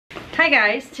Hi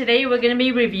guys, today we're going to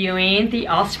be reviewing the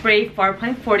Osprey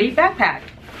Farpoint 40 backpack.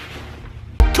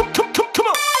 Come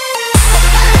on.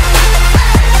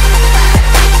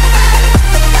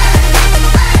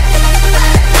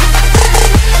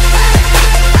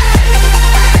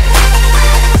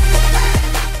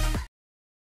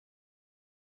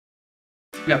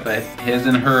 We got the his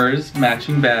and hers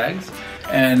matching bags,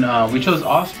 and we chose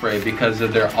Osprey because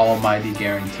of their almighty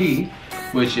guarantee,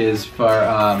 which is for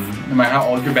no matter how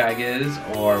old your bag is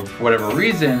or for whatever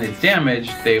reason it's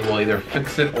damaged, they will either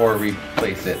fix it or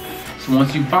replace it. So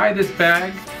once you buy this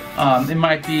bag, it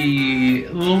might be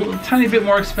a tiny bit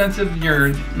more expensive than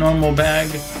your normal bag,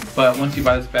 but once you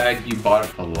buy this bag, you bought it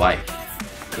for life.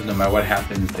 Because no matter what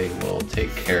happens, they will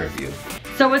take care of you.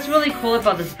 So what's really cool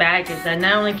about this bag is that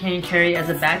not only can you carry it as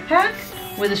a backpack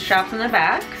with the straps on the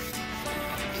back,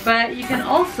 but you can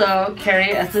also carry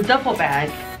it as a duffel bag,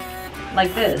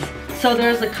 like this. So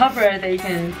there's a cover that you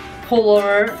can pull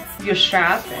over your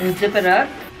straps and zip it up,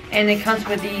 and it comes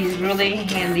with these really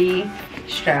handy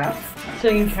straps, so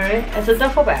you can carry it as a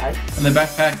duffel bag. And the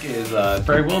backpack is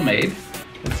very well made.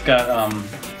 It's got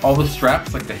all the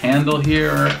straps, like the handle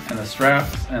here and the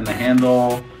straps and the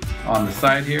handle on the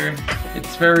side here.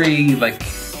 It's very like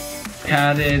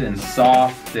padded and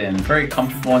soft and very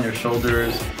comfortable on your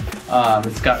shoulders.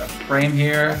 It's got a frame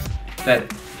here that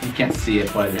you can't see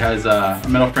it, but it has a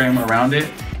metal frame around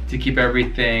it to keep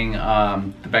everything,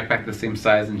 the backpack the same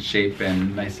size and shape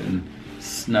and nice and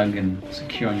snug and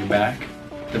secure on your back.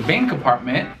 The main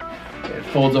compartment, it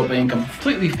folds open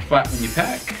completely flat when you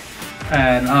pack.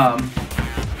 And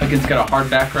again, it's got a hard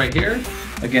back right here.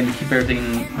 Again, to keep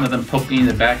everything, nothing poking in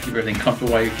the back, keep everything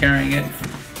comfortable while you're carrying it.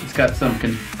 It's got some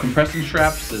compressing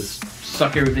straps to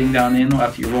suck everything down in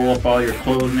after you roll up all your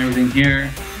clothes and everything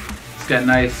here. It's got a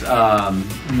nice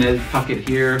mid pocket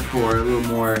here for a little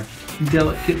more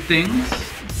delicate things.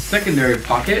 Secondary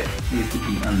pocket needs to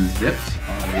be unzipped,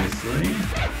 obviously.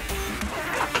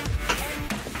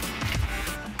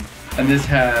 And this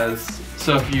has,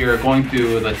 so if you're going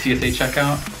through the TSA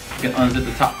checkout, you can unzip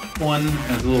the top one.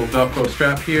 There's a little Velcro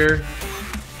strap here.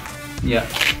 Yeah,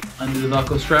 undo the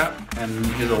Velcro strap, and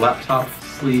here's a laptop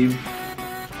sleeve.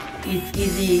 It's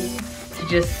easy to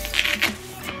just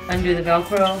undo the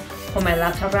Velcro, pull my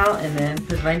laptop out, and then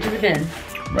put it right into the bin.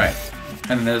 Right.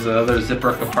 And there's another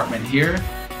zipper compartment here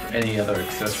for any other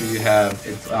accessories you have.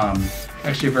 It's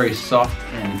actually very soft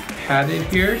and padded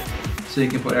here, so you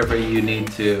can put whatever you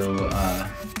need to,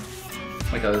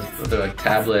 like other like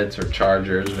tablets or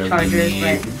chargers, whatever you need,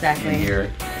 right, exactly. in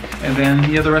here. And then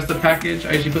the rest of the package,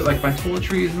 I usually put like my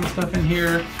toiletries and stuff in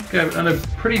here. Got another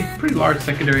pretty large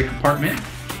secondary compartment.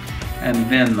 And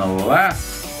then the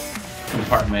last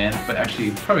compartment, but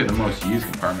actually probably the most used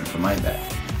compartment for my bag,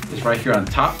 is right here on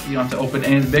top. You don't have to open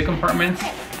any of the big compartments.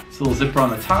 It's a little zipper on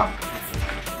the top,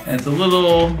 and it's a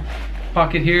little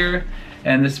pocket here.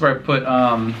 And this is where I put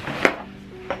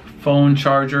phone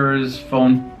chargers,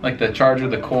 like the charger,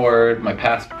 the cord, my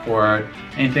passport,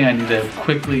 anything I need to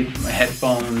quickly, my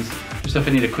headphones, just stuff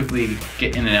I need to quickly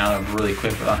get in and out of really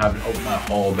quick without having to open my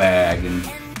whole bag and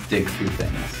dig through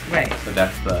things. Right. So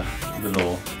that's the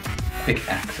little quick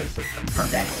access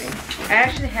compartment. Exactly. I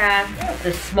actually have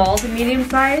the small to medium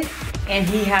size, and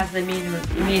he has the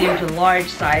medium to large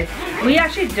size. We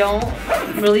actually don't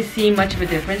really see much of a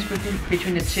difference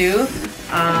between the two.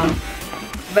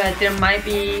 But there might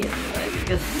be like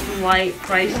a slight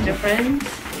price difference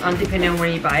depending on where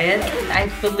you buy it. I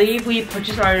believe we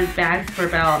purchased our bags for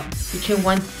about between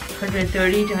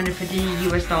 $130 to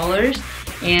 $150 US,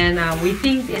 and we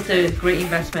think it's a great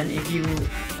investment if you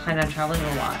plan on traveling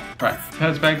a lot. Right. I've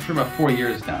had this bag for about 4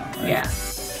 years now, right? Yeah.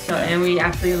 So, and we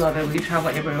absolutely love it. We travel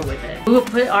everywhere with it. We will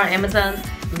put our Amazon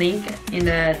link in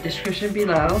the description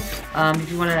below.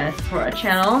 If you want to support our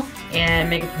channel and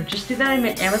make a purchase through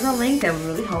that Amazon link, that would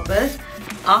really help us.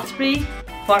 Osprey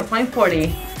Farpoint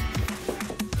 40.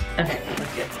 Okay,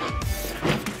 that's good.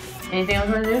 Anything else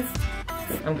you want to do?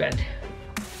 I'm good.